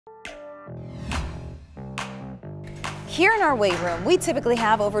Here in our weight room, we typically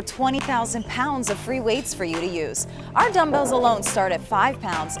have over 20,000 pounds of free weights for you to use. Our dumbbells alone start at 5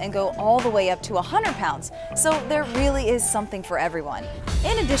 pounds and go all the way up to 100 pounds, so there really is something for everyone.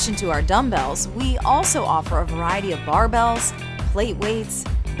 In addition to our dumbbells, we also offer a variety of barbells, plate weights,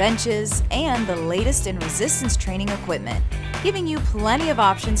 benches, and the latest in resistance training equipment, giving you plenty of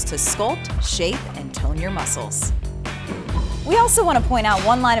options to sculpt, shape, and tone your muscles. We also want to point out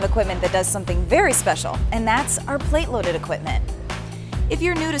one line of equipment that does something very special, and that's our plate-loaded equipment. If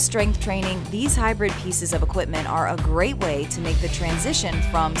you're new to strength training, these hybrid pieces of equipment are a great way to make the transition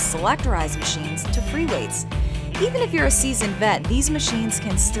from selectorized machines to free weights. Even if you're a seasoned vet, these machines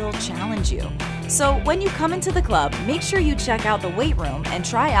can still challenge you. So when you come into the club, make sure you check out the weight room and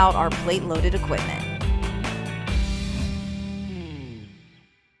try out our plate-loaded equipment.